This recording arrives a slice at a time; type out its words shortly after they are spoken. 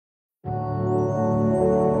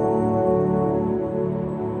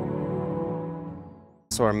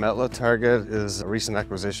So our Metla target is a recent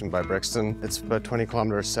acquisition by Brixton. It's about 20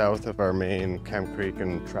 kilometers south of our main Camp Creek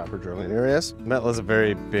and Trapper drilling areas. Metla is a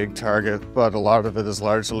very big target, but a lot of it is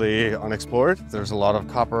largely unexplored. There's a lot of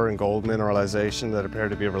copper and gold mineralization that appear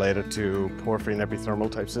to be related to porphyry and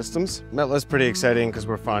epithermal type systems. Metla is pretty exciting because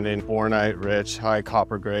we're finding bornite-rich, high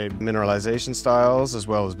copper grade mineralization styles as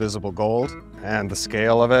well as visible gold. And the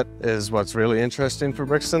scale of it is what's really interesting for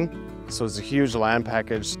Brixton. So it's a huge land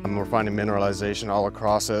package and we're finding mineralization all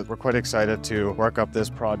across it. We're quite excited to work up this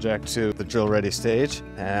project to the drill ready stage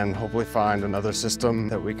and hopefully find another system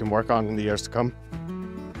that we can work on in the years to come.